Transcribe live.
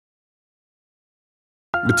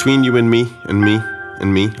Between you and me, and me,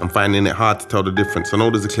 and me, I'm finding it hard to tell the difference. I know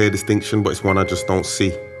there's a clear distinction, but it's one I just don't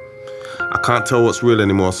see. I can't tell what's real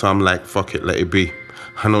anymore, so I'm like, fuck it, let it be.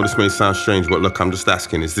 I know this may sound strange, but look, I'm just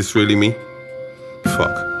asking, is this really me?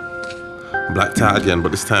 Fuck. I'm blacked out again,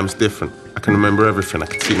 but this time it's different. I can remember everything, I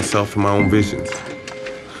can see myself in my own visions.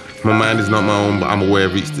 My mind is not my own, but I'm aware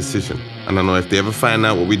of each decision. And I know if they ever find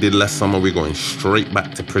out what we did last summer, we're going straight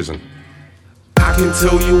back to prison. I can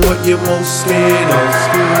tell you what you're most scared of,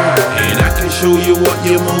 and I can show you what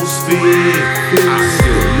you're most fear. I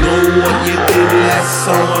still know what you did last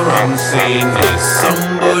summer. I'm saying there's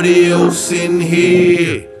somebody else in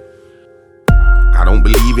here. I don't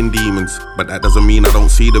believe in demons, but that doesn't mean I don't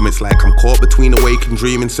see them. It's like I'm caught between awake and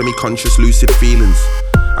dreaming, semi-conscious, lucid feelings.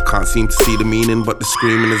 I can't seem to see the meaning, but the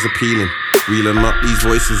screaming is appealing. Real or not, these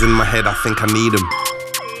voices in my head, I think I need them.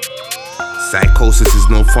 Psychosis is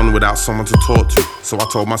no fun without someone to talk to, so I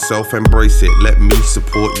told myself embrace it, let me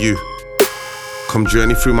support you. Come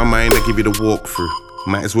journey through my mind, I give you the walkthrough.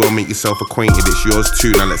 Might as well make yourself acquainted, it's yours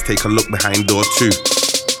too. Now let's take a look behind door 2.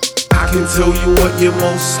 I can tell you what you're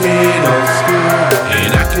most scared of,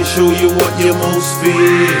 and I can show you what you're most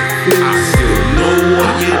fear. I still know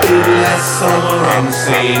what you did last summer. I'm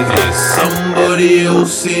saying there's somebody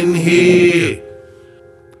else in here.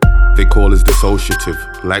 They call us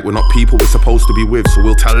dissociative, like we're not people we're supposed to be with. So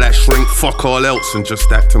we'll tell that shrink fuck all else and just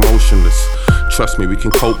act emotionless. Trust me, we can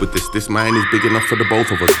cope with this. This mind is big enough for the both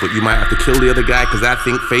of us, but you might have to kill the other guy, cause I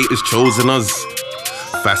think fate has chosen us.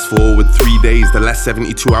 Fast forward 3 days, the last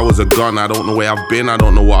 72 hours are gone. I don't know where I've been, I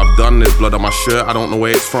don't know what I've done. There's blood on my shirt, I don't know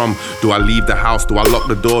where it's from. Do I leave the house? Do I lock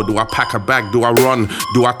the door? Do I pack a bag? Do I run?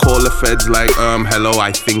 Do I call the feds like, hello,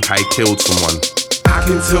 I think I killed someone? I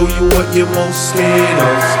can tell you what you're most scared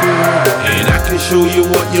of, and I can show you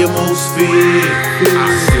what you're most fear.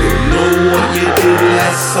 I still know what you did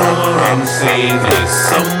last summer. I'm saying there's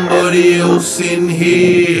somebody else in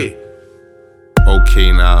here.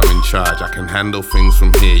 Okay, now I'm in charge, I can handle things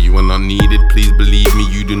from here. You are not needed, please believe me,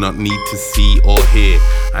 you do not need to see or hear.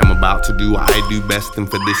 I'm about to do what I do best, and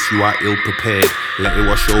for this you are ill prepared. Let it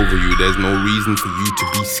wash over you, there's no reason for you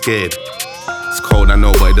to be scared. It's cold, I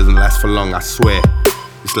know, but it doesn't last for long, I swear.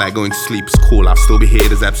 It's like going to sleep, it's cool, I'll still be here,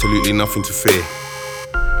 there's absolutely nothing to fear.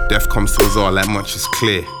 Death comes to us all, that much is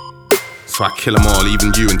clear. So I kill them all,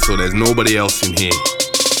 even you, until there's nobody else in here.